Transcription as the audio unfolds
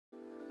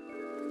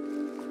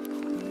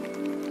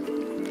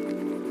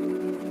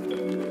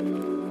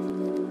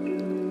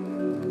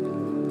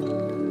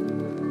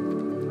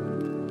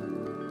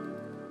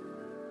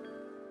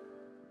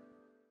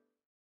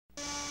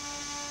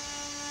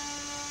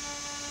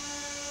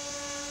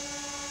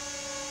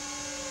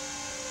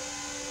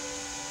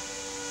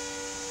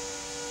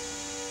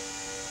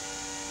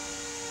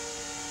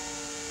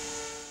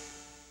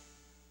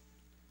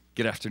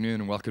Good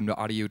afternoon and welcome to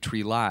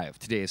Audiotree Live.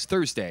 Today is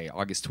Thursday,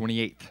 August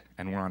 28th,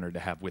 and we're honored to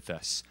have with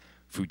us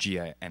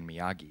Fujiya and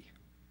Miyagi.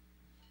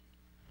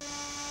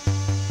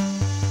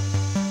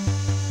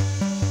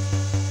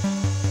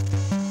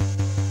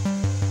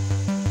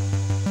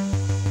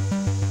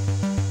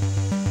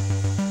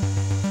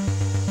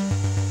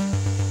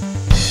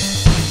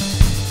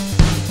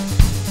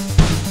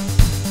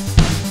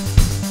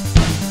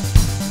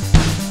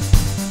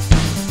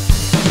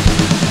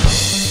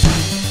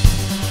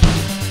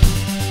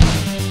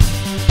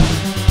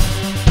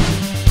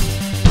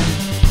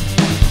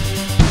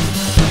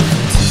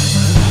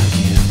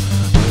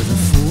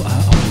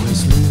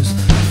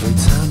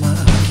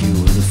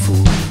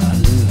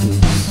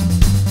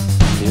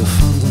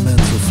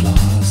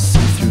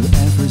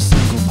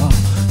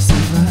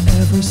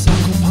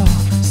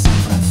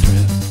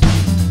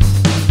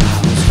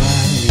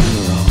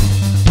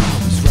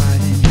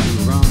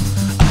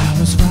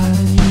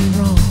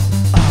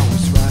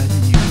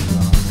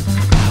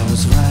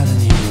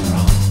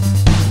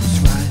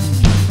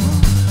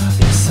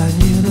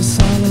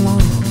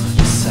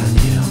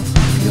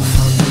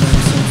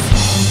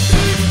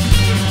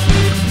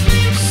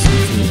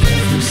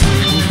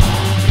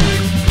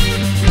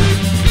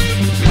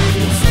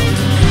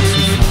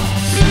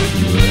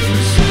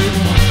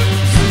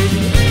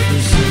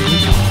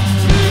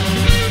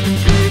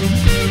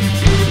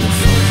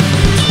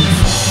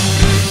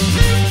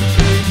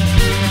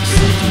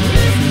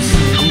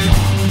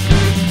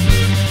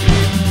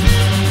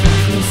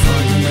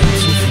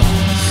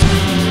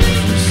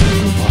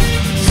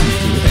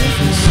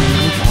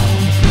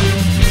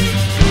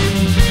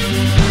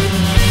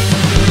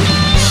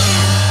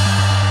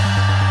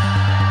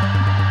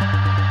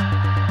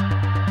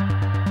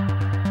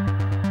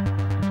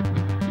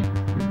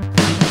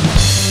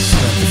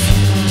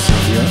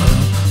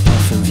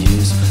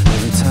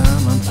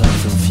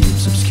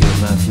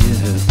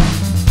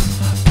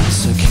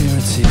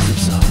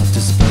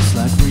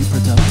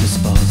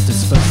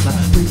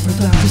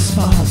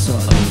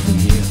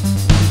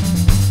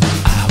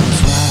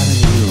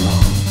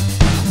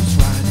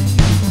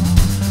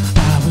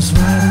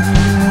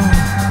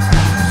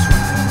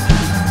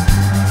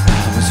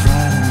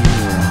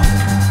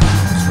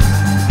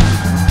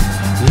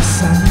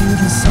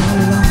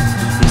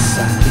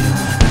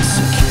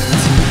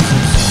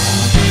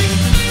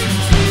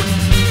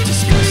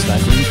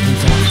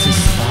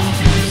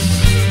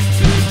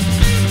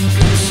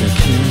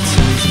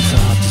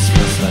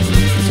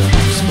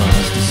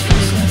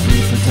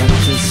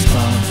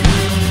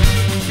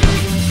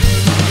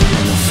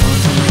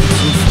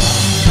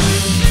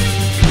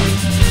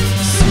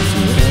 See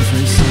through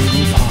every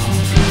single part.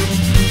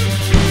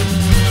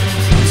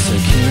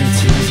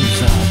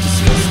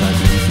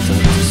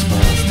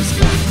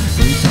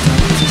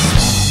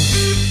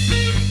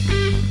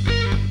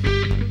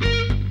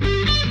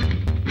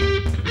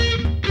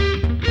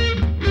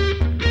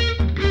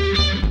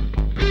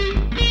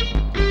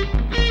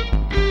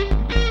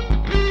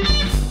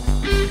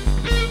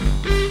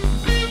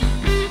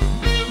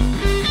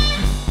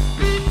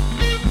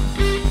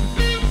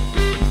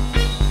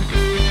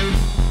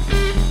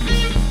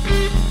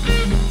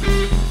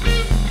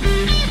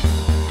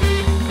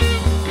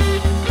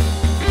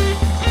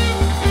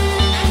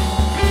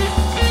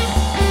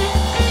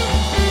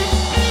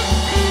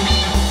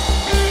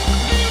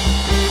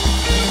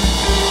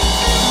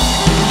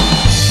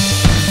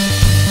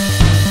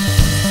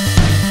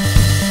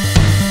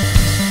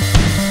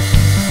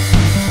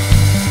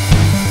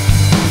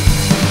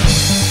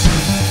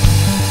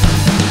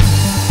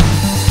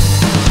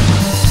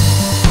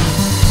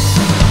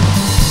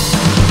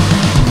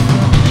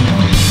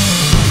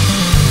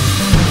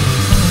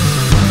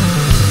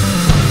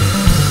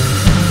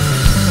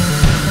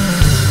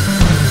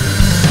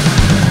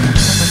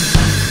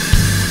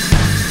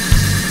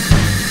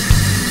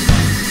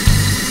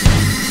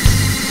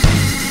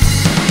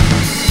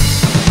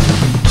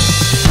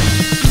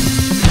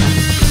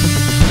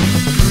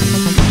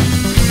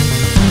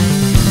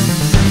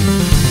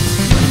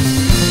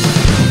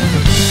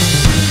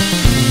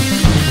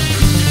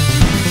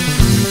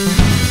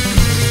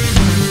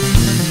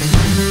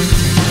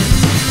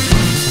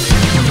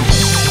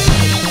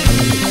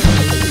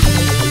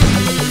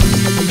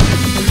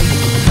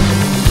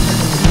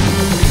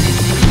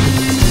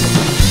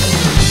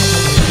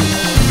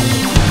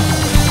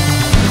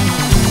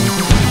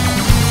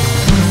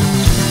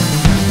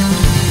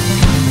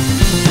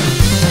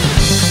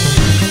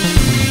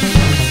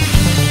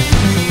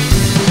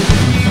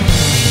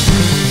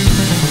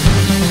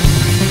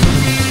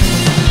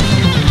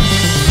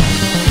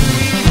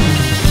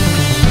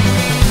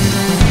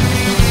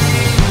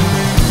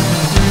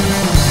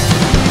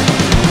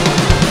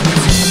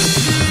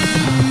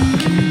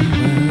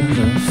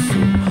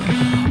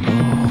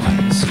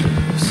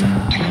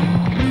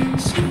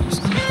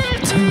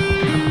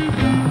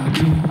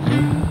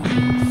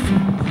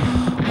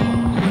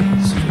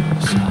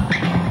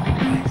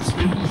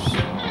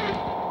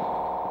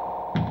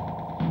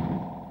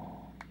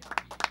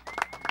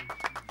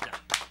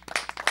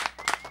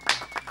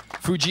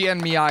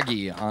 Fujiya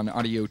Miyagi on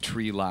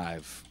Audiotree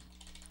Live.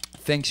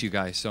 Thanks, you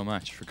guys, so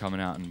much for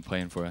coming out and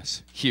playing for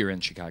us here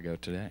in Chicago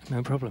today.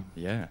 No problem.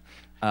 Yeah.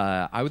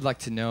 I would like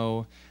to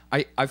know,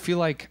 I feel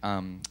like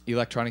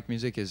electronic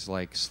music is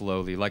like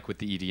slowly, like with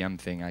the EDM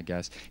thing, I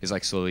guess, is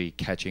like slowly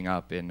catching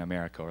up in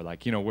America, or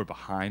like, you know, we're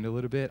behind a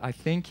little bit, I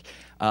think.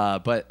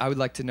 But I would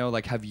like to know,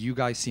 like, have you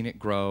guys seen it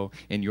grow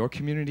in your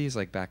communities,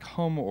 like back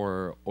home,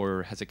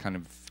 or has it kind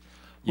of,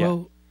 yeah.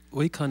 Well,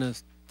 we kind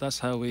of, that's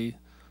how we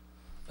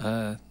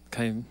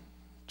came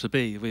to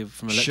be. We were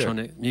from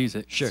electronic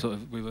music. Sort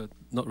of, we were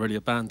not really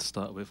a band to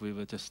start with. We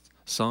were just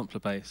sampler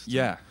based.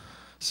 Yeah.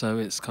 So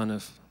it's kind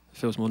of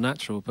feels more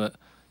natural. But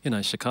you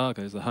know,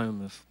 Chicago is the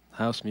home of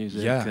house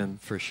music. Yeah, and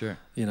for sure.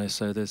 You know,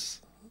 so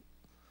there's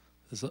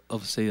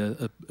obviously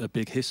a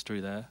big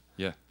history there.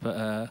 Yeah.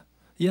 But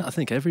yeah, I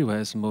think everywhere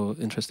is more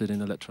interested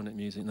in electronic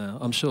music now.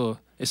 I'm sure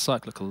it's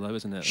cyclical though,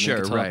 isn't it?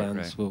 Sure, guitar right,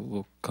 bands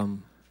will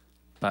come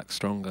back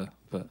stronger.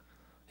 But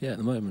yeah, at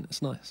the moment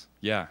it's nice.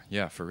 Yeah,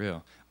 yeah, for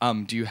real.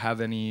 Do you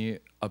have any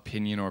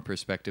opinion or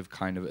perspective,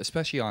 kind of,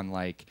 especially on,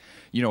 like,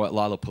 you know, at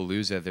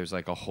Lollapalooza, there's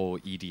like a whole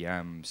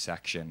EDM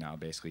section now,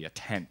 basically a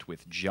tent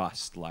with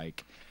just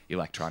like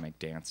electronic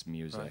dance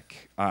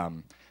music.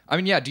 Right. I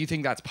mean, yeah, do you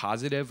think that's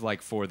positive,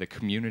 like, for the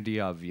community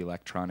of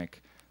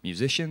electronic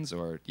musicians,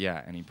 or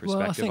yeah, any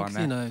perspective on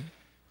that? You know,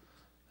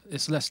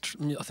 it's less.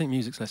 I think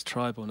music's less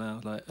tribal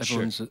now. Like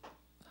everyone's.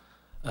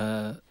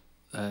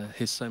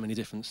 Here's so many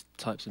different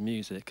types of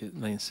music. It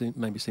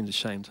maybe seems a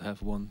shame to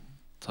have one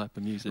type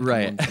of music.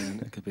 Right. And one thing.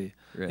 It could be,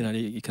 right. You know,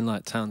 you can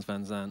like Townes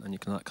Van Zandt and you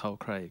can like Cole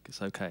Craig.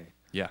 It's okay.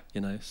 Yeah.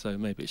 You know, so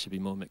maybe it should be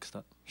more mixed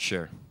up.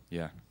 Sure.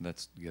 Yeah,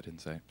 that's good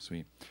insight.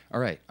 Sweet. All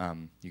right.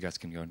 You guys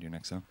can go into your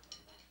next song.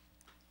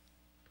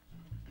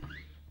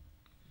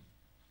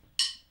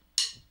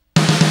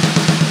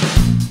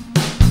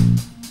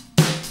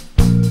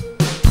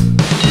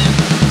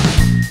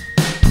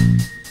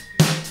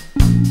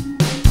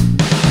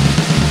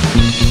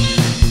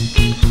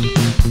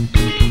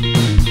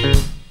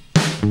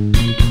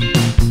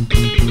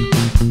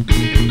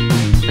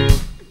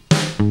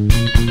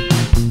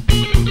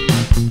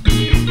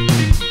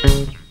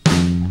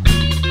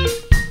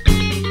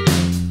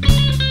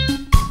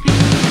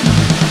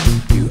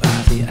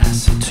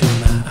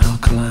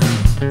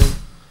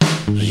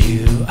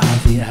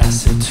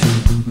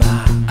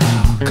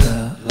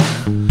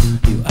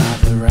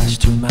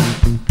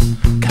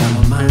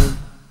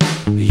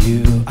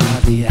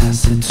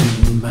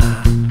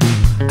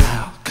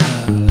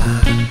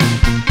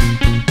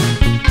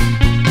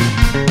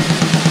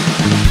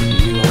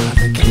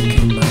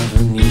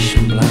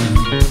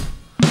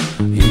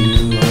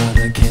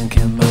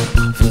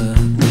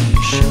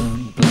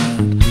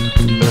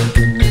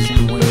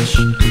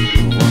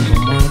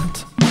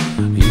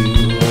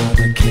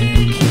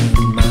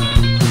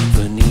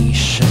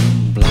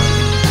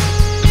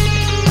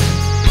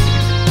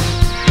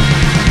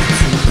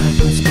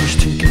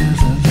 Together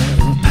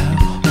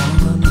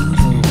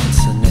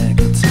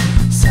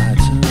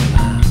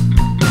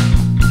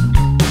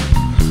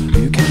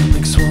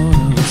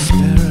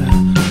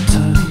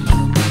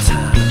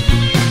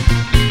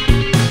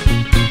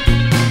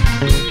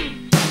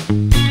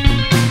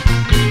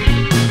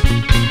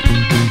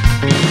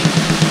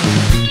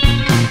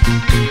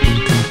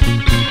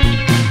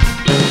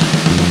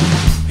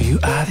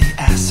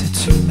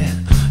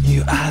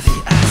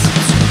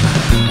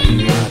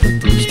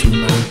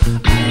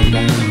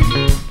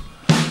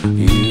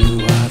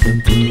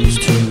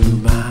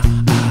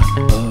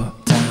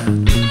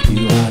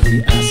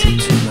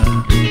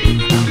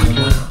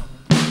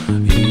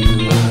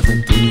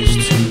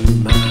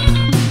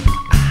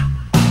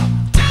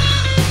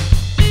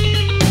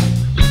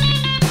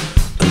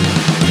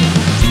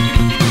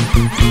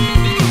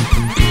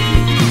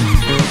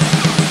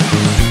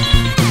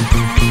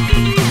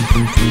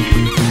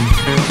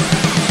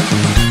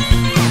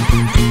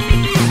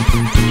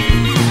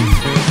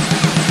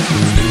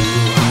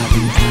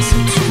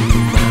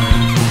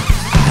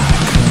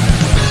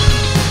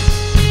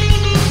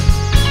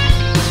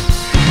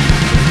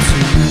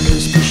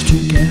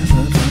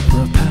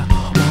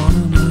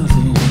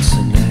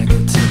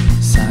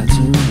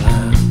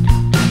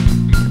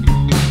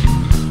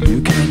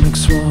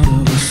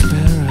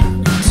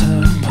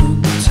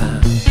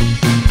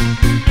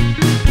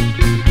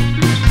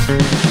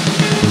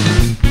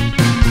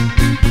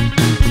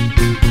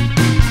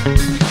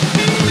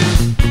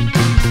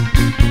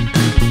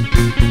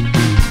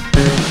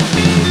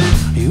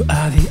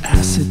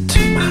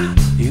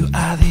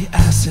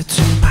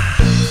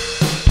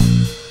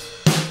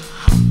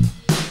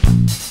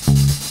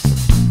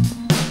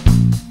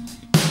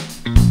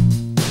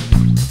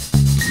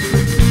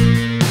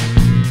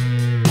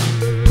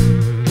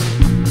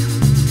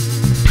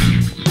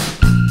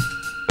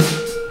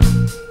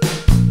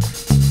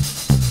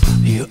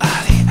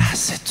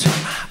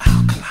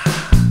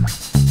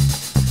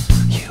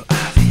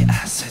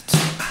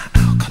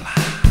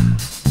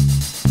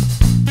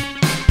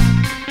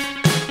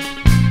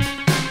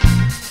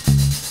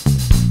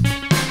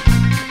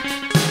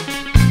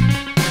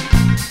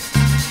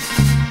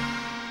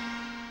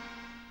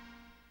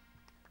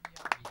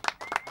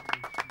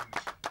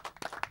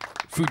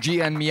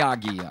Fujiya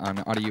Miyagi on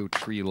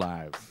Audiotree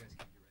Live.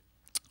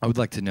 I would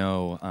like to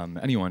know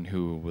anyone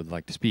who would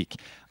like to speak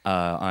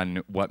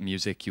on what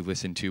music you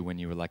listened to when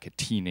you were like a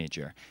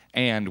teenager,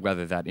 and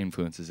whether that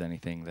influences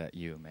anything that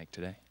you make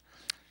today.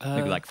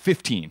 Maybe like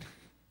 15,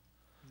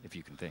 if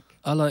you can think.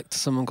 I liked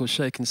someone called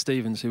Shakin'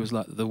 Stevens, who was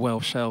like the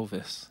Welsh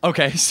Elvis.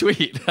 Okay,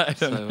 sweet.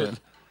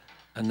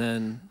 And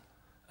then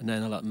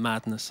I liked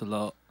Madness a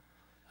lot,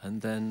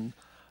 and then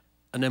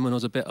when I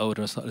was a bit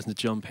older, I started listening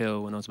to John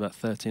Peel when I was about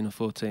 13 or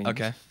 14.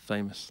 Okay.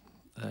 Famous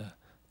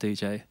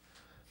DJ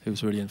who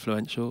was really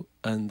influential.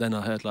 And then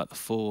I heard like The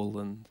Fall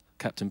and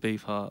Captain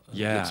Beefheart.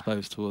 Yeah. And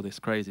exposed to all this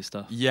crazy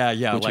stuff. Yeah,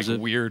 like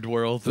Weird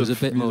World. It was a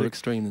bit more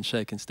extreme than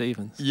Shakin'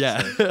 Stevens.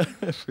 Yeah, so.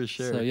 For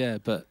sure. So yeah,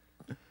 but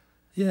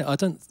yeah, I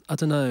don't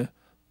know.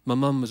 My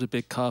mum was a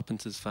big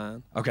Carpenters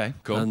fan. Okay,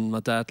 cool. And my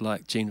dad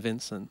liked Gene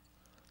Vincent.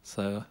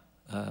 So,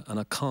 and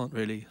I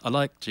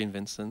like Gene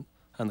Vincent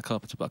and the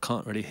Carpenters, but I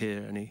can't really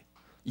hear any.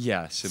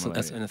 Yeah, similar.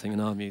 That's anything in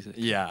our music.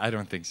 Yeah, I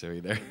don't think so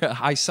either.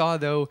 I saw,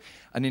 though,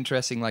 an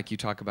interesting, like, you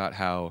talk about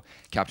how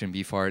Captain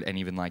Beefheart and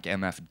even, like,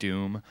 MF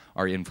Doom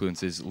are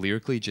influences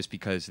lyrically just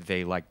because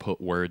they, like, put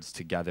words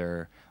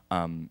together,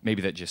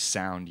 maybe that just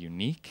sound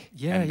unique.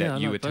 Yeah, and that I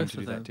you like attempt both to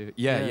do of that, them. too.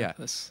 Yeah.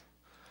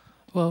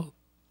 Well,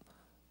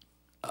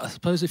 I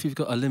suppose if you've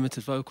got a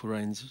limited vocal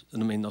range,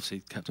 and I mean,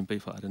 obviously, Captain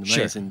Beefheart had an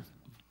amazing...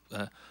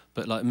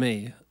 but like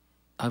me...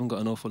 I haven't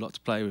got an awful lot to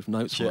play with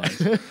notes-wise,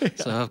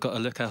 so I've got to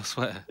look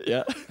elsewhere.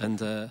 Yeah,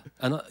 and I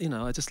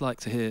just like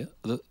to hear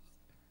the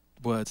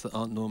words that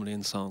aren't normally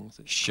in songs.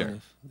 It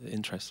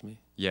interests me.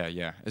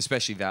 Yeah,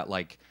 especially that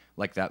like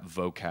that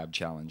vocab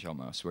challenge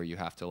almost, where you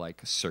have to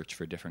like search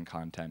for different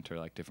content or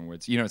like different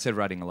words. You know, instead of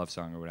writing a love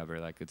song or whatever,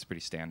 like it's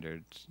pretty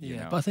standard. You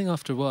know? But I think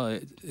after a while,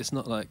 it's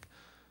not like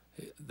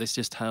it's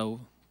just how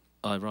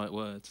I write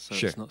words, so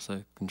it's not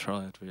so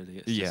contrived really.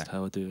 It's just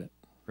how I do it.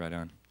 Right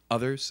on.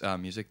 Others,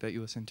 music that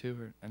you listen to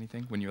or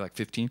anything when you were like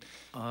 15?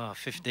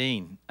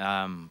 15.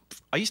 I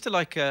used to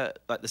like the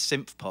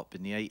synth pop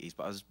in the 80s,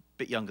 but I was a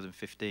bit younger than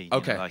 15.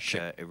 Okay, you know, like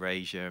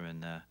Erasure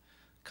and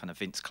kind of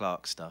Vince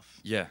Clarke stuff.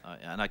 Yeah.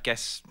 And I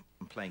guess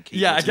I'm playing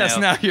keyboards. Yeah, I guess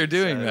now you're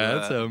doing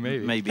that, so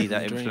maybe. Maybe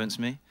that influenced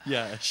me.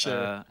 Yeah,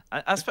 sure.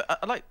 I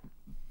like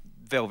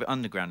Velvet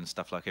Underground and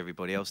stuff like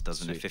everybody else does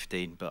when they're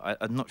 15, but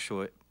I'm not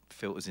sure it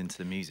filters into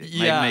the music.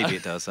 Maybe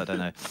it does, I don't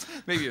know.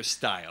 Maybe your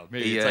style.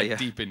 Maybe it's like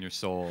deep in your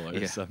soul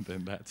or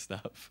something, that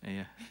stuff.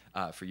 Yeah.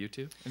 For you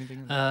two,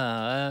 anything?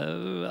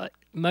 Motown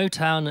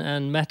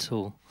and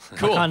metal.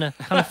 Cool. I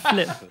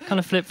kind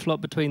of flip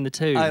flop between the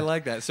two. I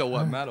like that. So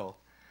what metal?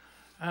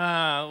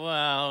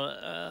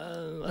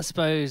 I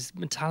suppose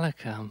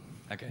Metallica.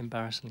 Okay.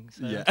 Embarrassing.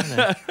 So, yeah,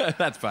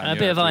 that's fine. A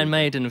bit of Iron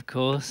Maiden, of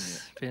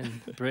course.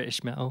 Being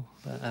British metal,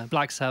 but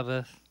Black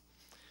Sabbath.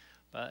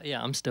 But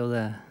yeah, I'm still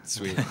there.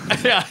 Sweet.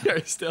 Yeah,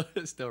 you're still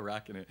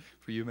rocking it.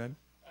 For you, man?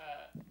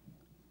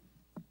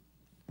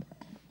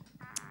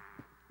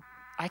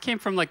 I came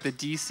from like the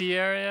DC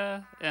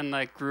area and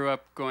like grew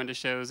up going to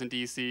shows in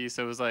DC.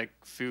 So it was like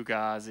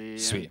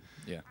Fugazi,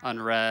 and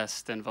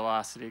Unrest, and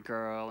Velocity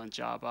Girl, and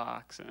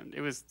Jawbox, and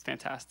it was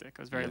fantastic.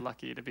 I was very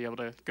lucky to be able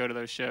to go to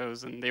those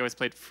shows, and they always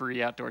played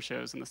free outdoor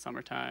shows in the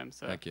summertime.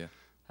 So heck yeah.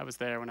 I was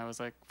there when I was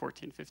like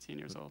 14, 15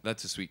 years old.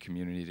 That's a sweet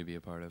community to be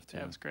a part of too.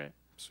 Yeah, it was great.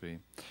 Sweet.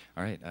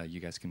 All right, you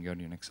guys can go to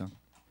your next song.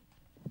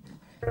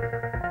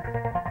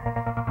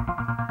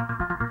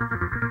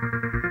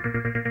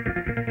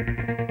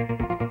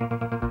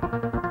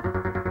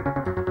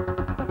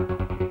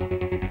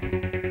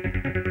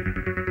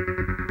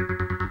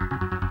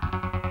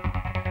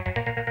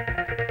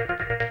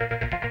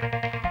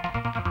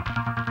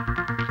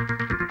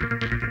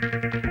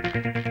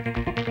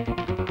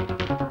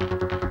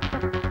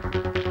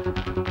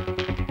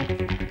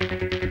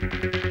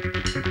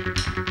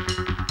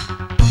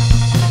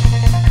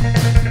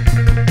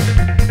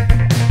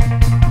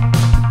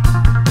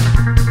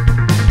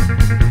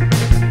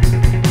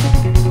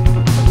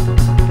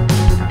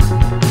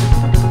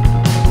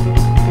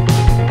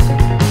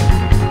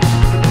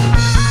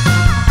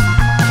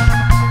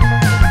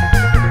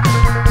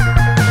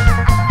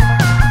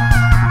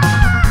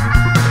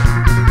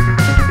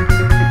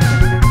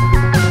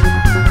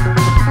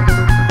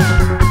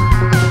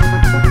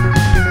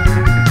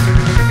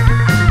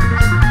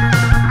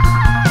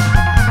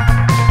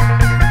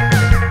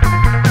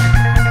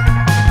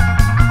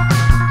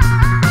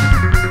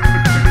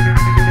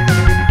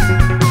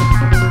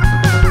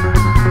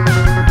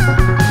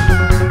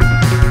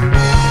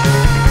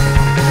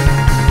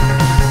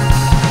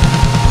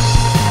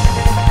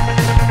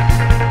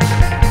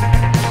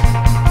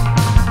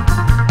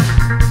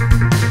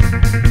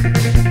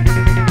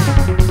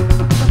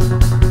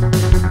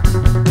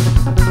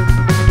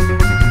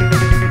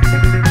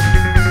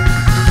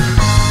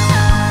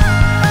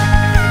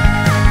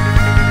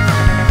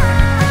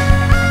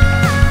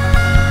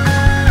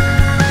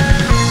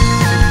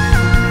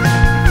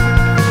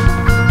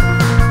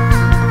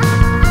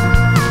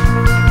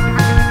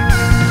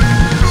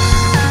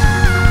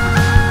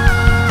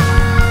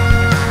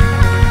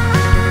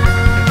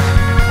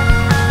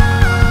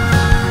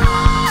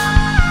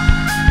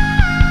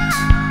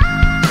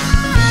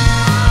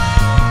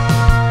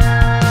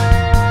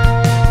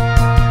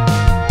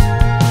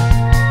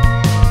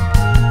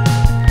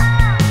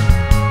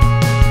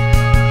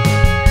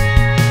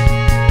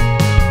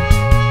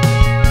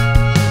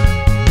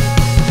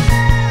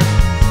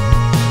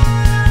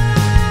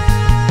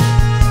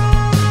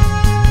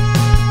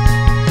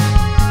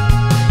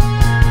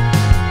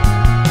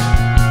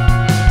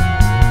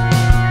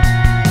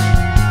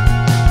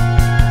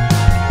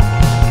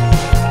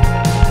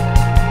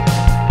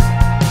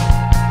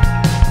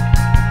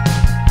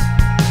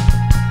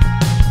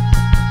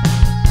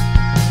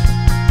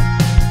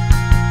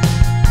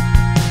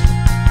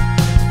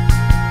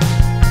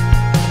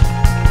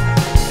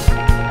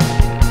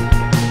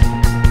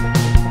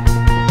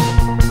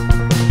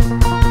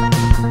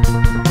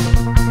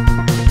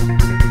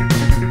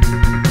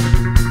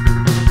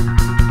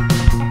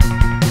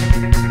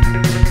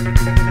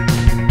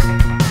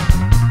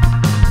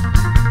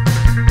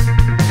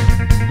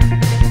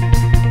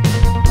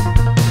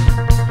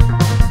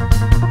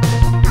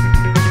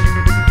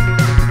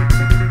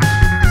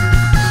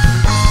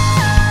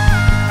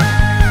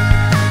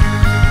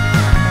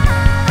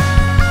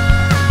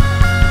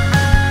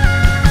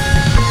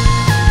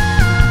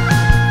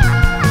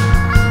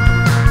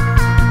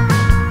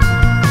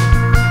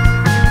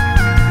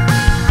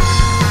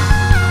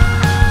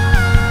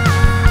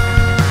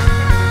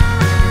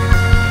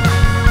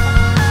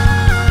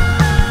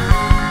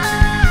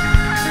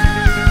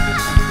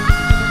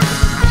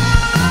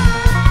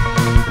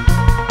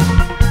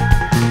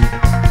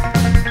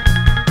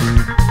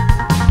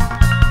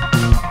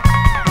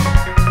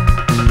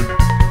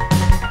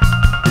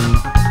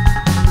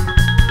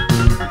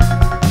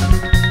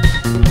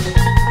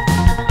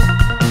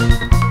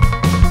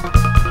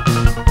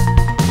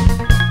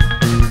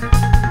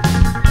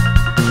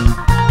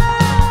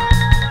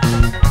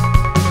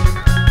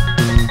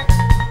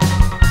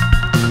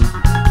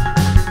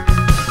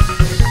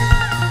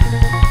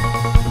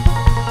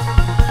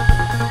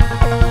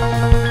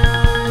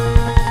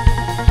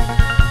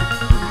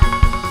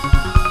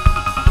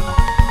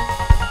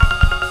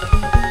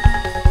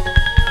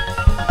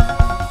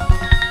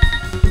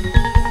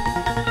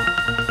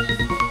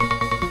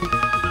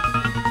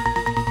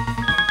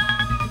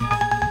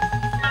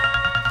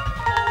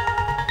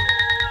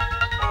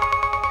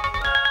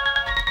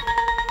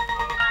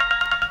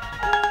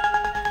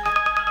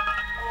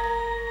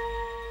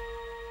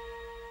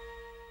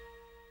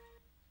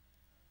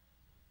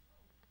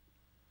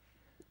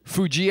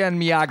 Fujiya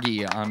and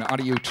Miyagi on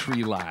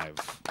Audiotree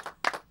Live.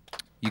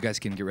 You guys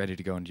can get ready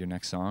to go into your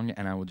next song,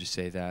 and I will just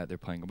say that they're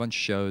playing a bunch of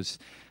shows,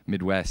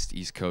 Midwest,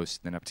 East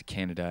Coast, then up to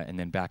Canada, and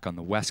then back on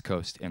the West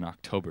Coast in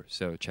October.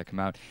 So check them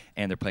out.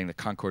 And they're playing the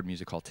Concord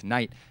Music Hall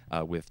tonight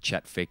with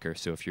Chet Faker.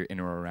 So if you're in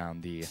or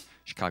around the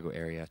Chicago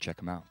area, check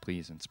them out,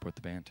 please, and support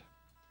the band.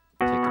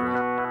 Take it away.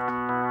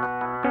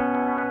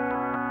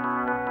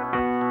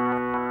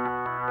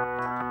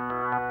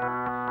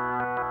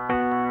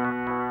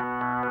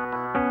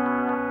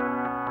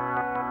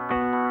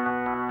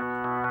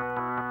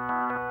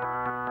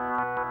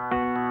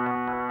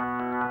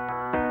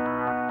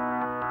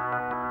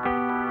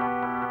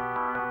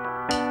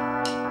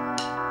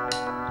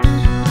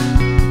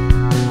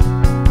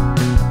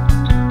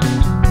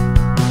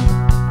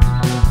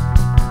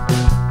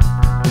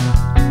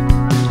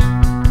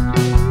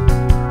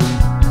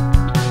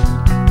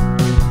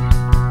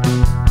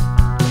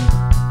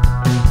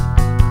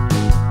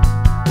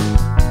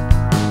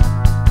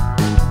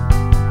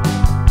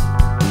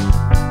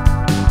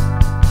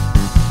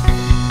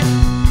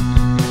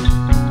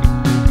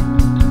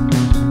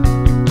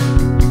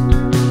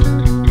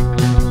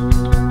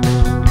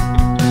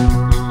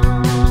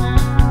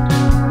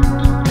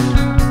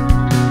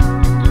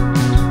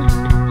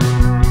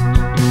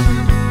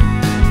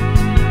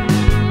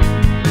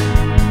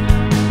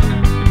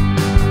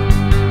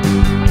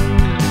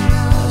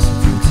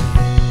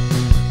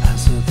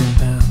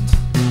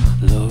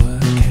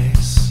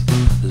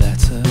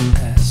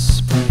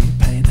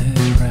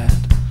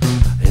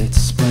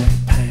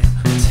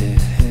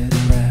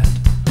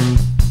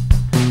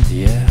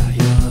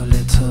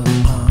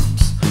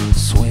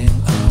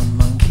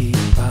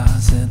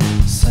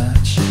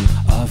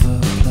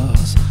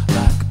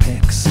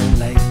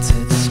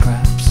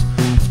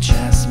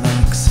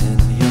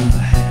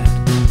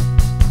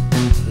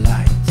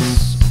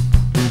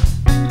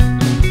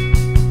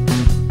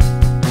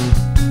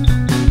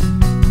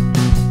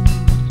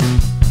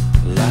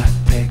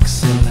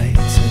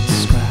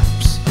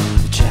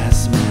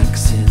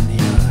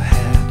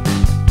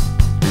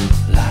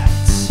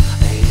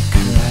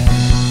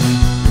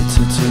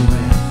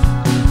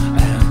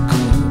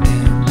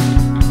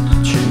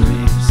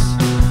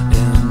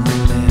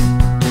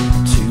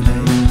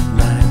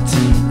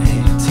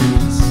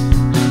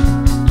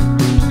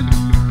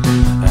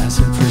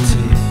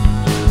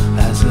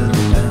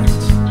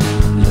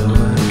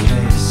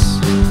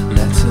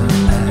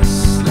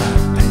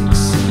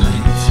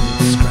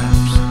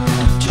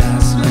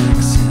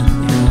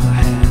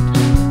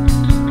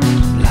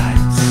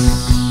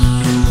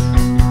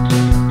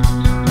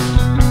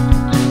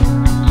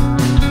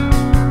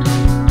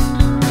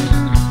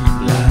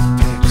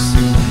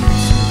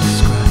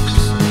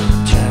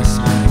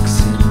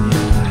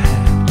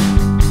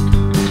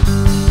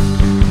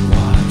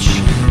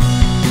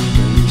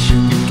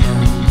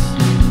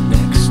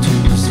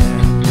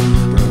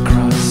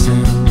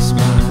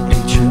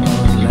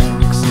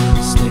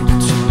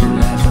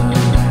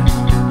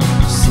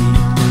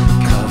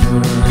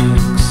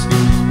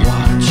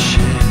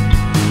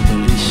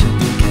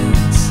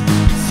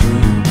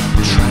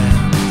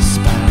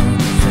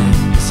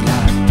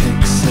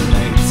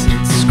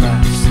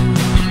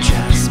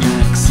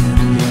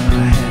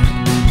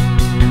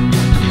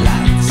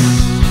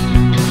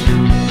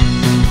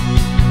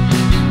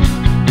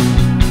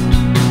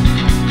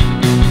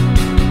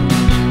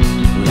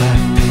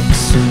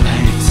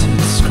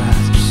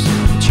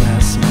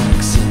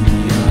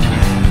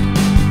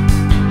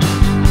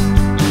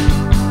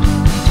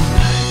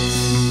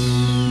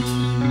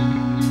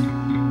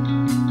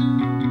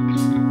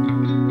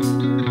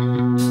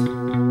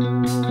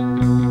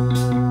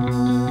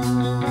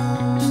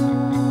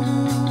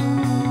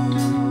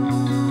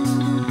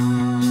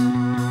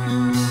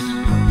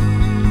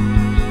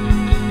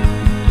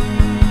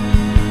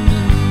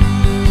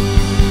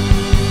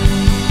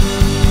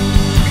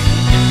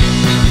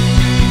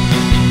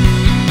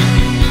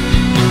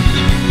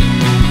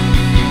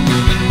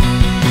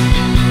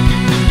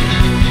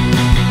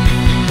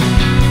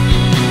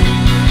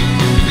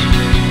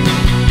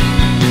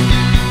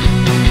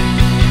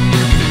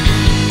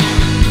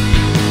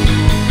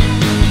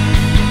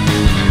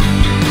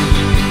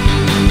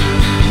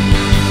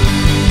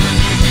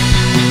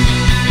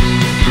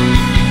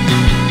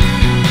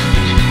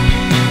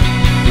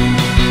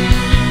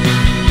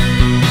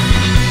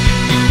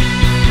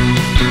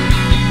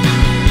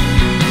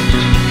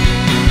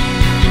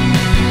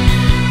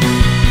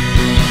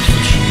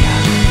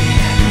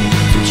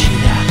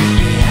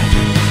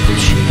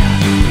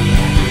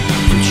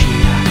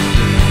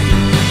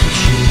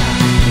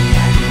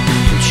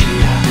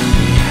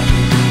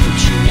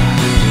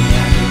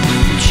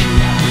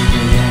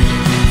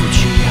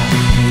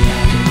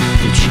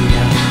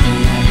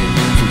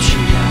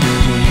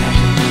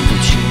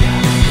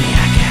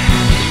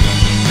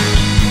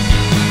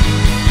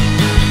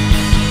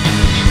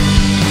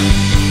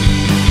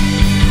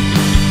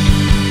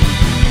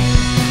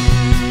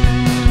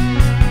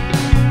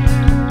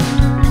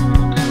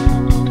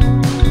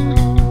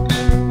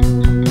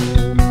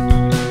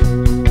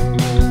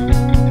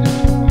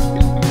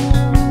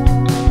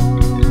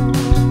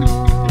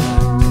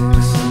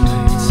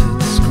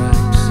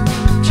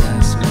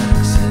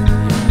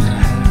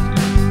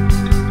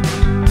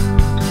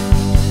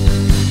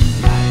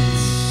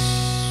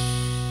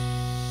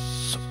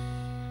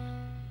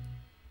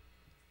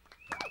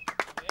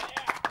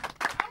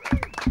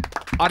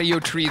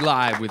 Audiotree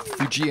Live with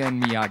Fujiya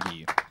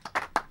Miyagi.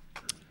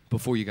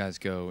 Before you guys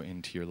go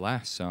into your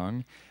last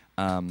song,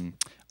 I'm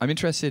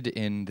interested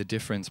in the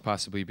difference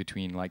possibly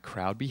between like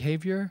crowd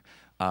behavior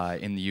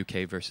in the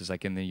UK versus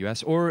like in the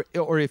US, or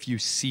if you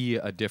see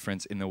a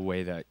difference in the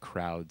way that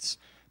crowds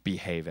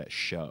behave at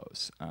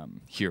shows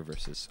here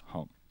versus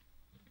home.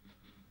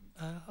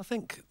 I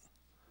think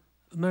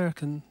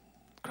American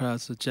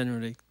crowds are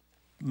generally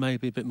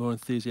maybe a bit more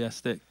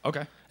enthusiastic.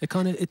 Okay.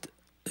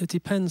 It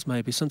depends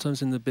maybe.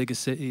 Sometimes in the bigger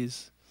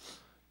cities,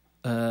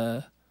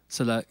 so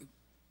like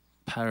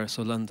Paris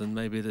or London,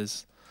 maybe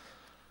there's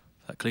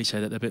that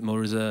cliche that they're a bit more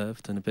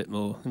reserved and a bit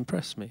more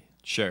impress me.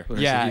 Sure.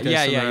 Whereas if you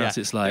go somewhere else,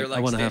 it's like, They're, I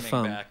want to have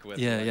fun. back with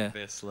yeah, like yeah.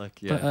 This look.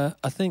 But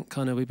I think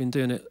kind of we've been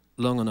doing it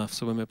long enough,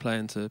 so when we're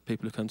playing to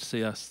people who come to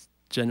see us,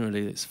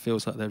 generally it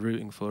feels like they're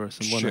rooting for us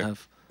and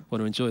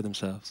want to enjoy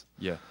themselves.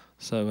 Yeah.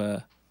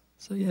 So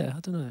yeah, I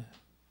don't know.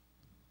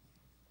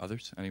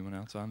 Others? Anyone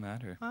else on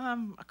that? Or?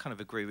 I kind of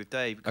agree with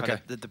Dave.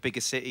 Kind of the bigger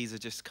cities are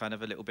just kind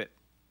of a little bit,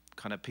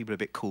 kind of people are a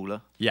bit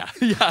cooler. Yeah.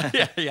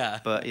 Yeah.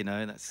 But, you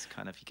know, that's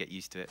kind of, you get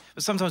used to it.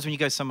 But sometimes when you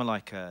go somewhere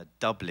like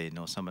Dublin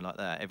or somewhere like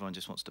that, everyone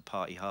just wants to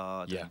party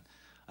hard. Yeah.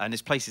 And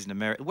there's places in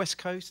America, West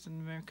Coast in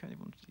America,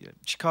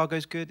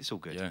 Chicago's good, it's all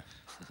good. Yeah.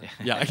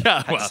 Yeah.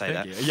 Yeah. Well, say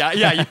that.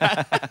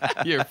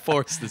 Yeah. You're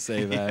forced to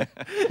say that.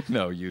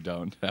 No, you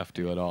don't have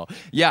to at all.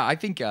 Yeah, I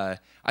think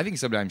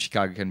sometimes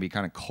Chicago can be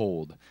kind of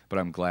cold, but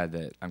I'm glad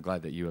that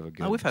you have a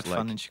good. Oh, we've had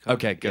fun in Chicago.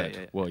 Okay, good.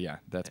 Yeah. Well, yeah,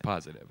 that's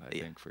positive. I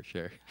think for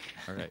sure.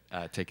 All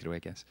right, take it away,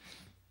 guys.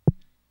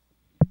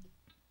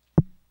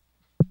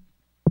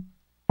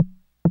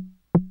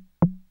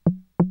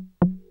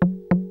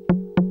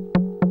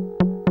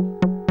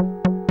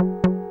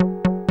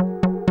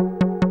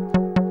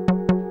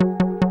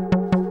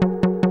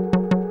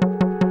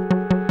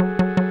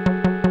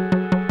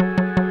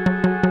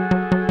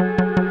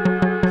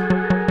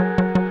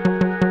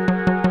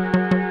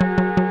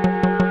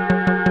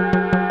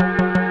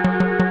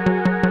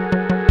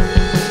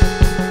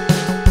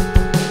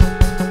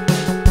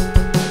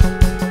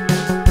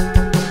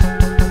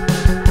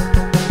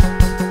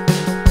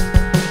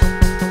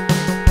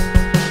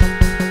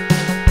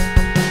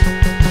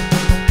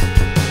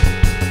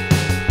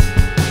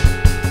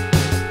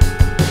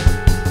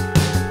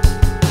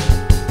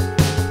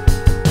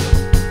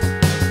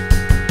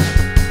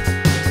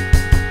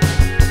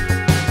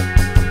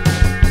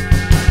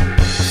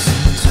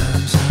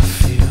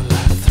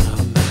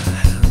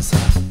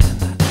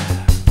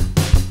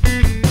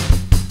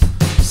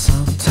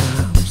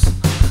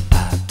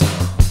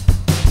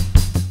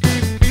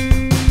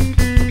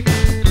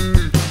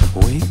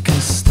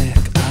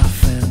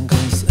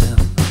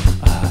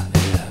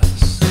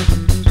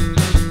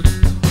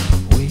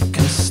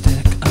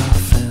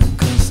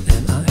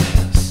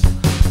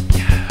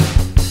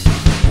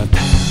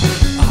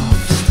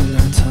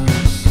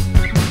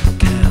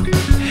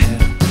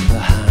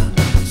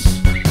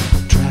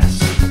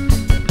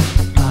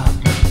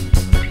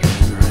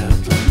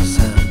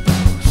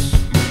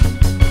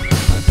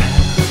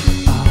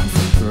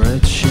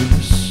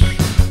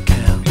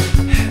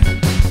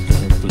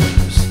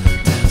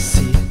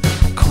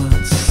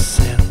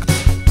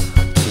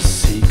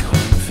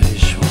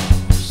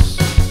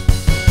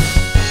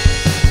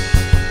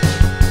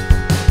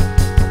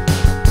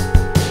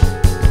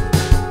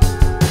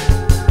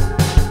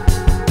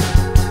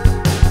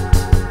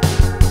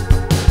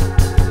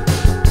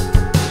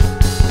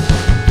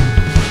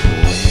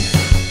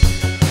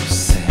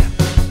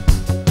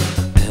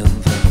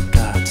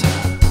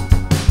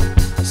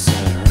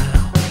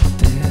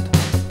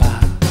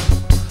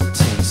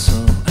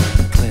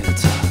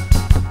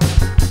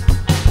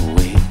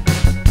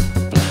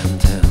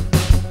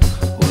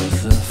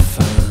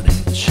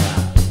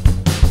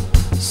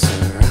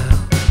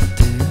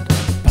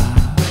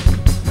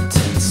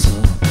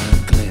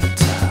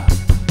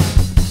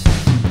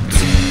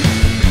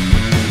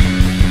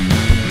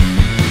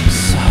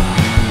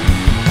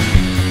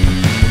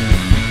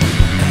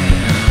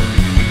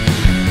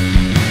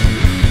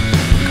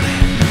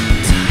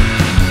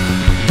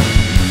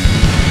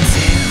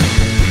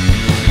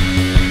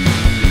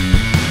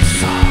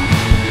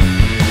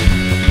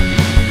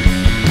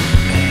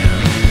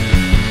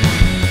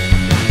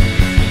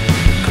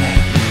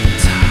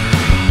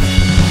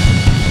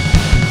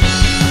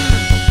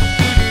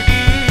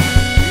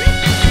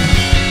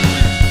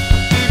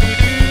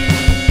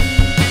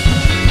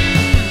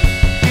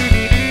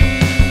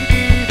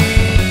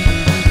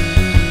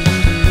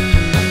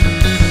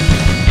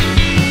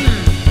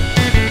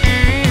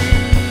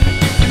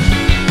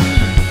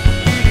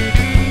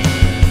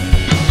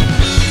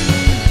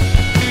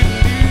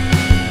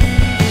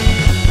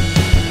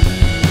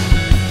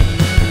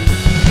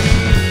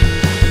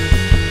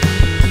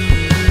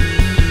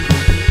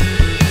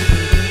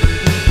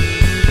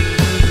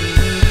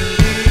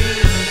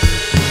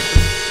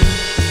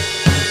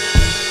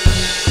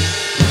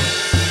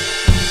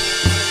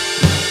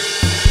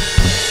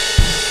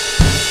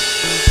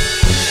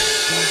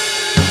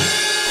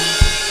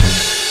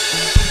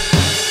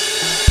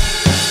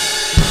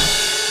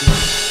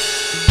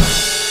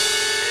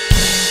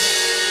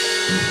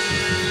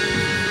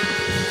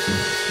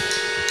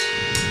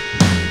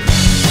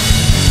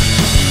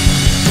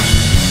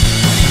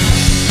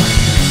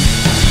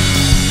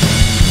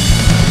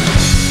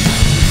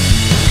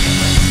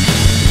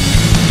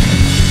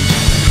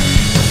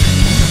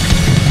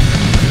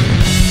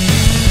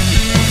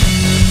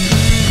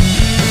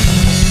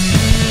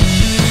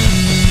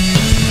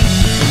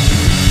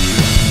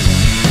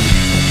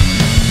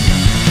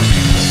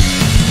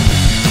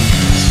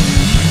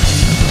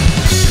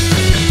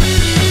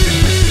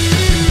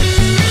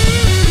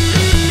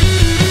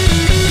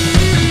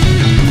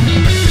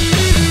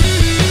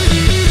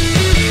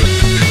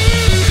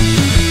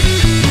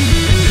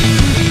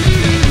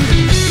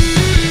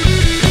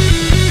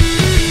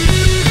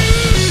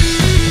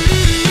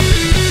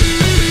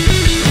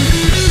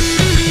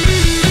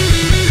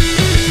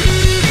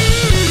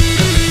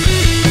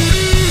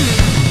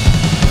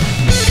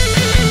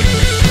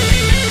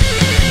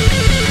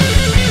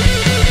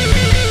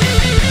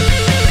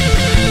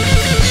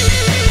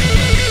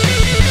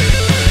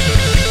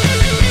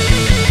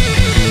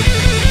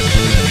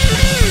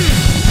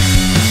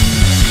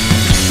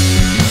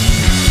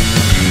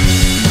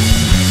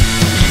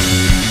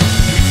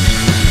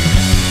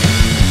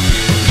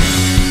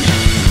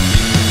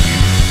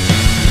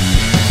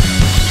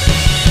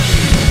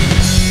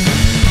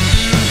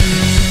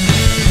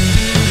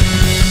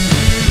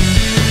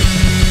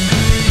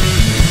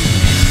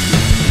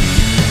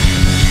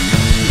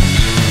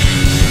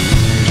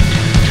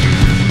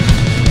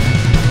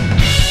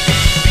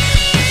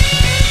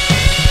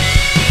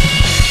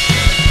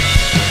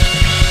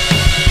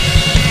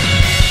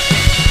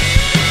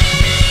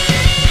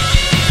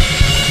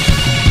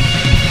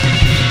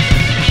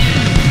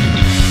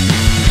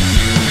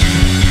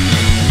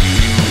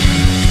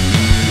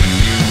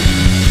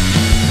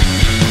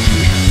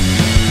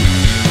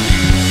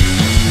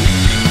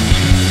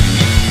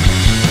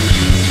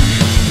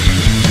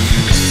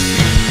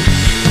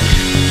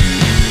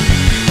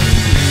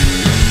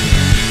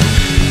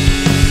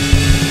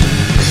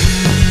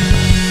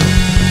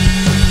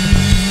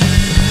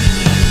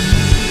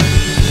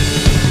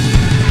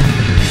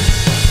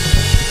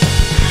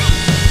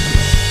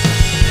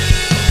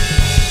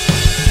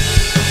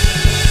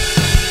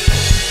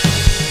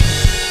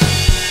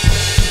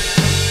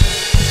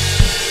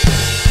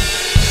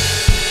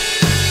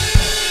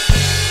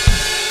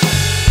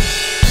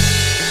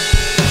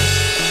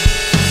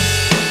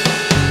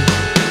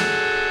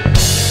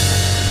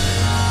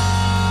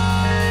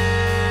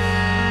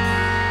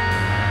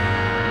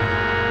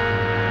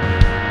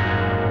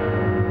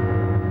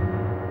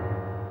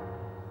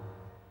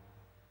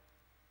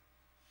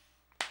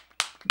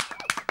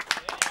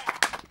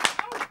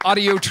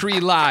 Audiotree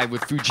Live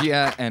with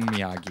Fujiya and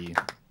Miyagi.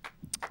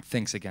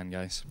 Thanks again,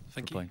 guys.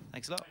 Thank you. Playing.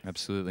 Thanks a lot.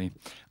 Absolutely.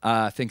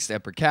 Thanks to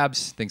Emperor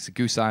Cabs. Thanks to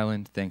Goose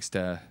Island. Thanks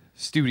to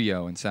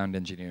studio and sound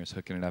engineers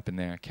hooking it up in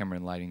there. Camera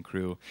and lighting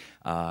crew.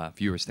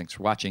 Viewers, thanks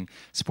for watching.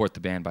 Support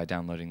the band by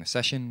downloading the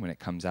session when it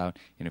comes out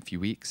in a few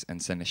weeks,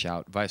 and send a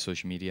shout via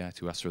social media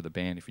to us or the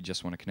band if you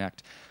just want to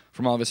connect.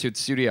 From all of us here at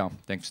the studio,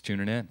 thanks for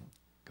tuning in.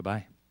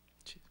 Goodbye.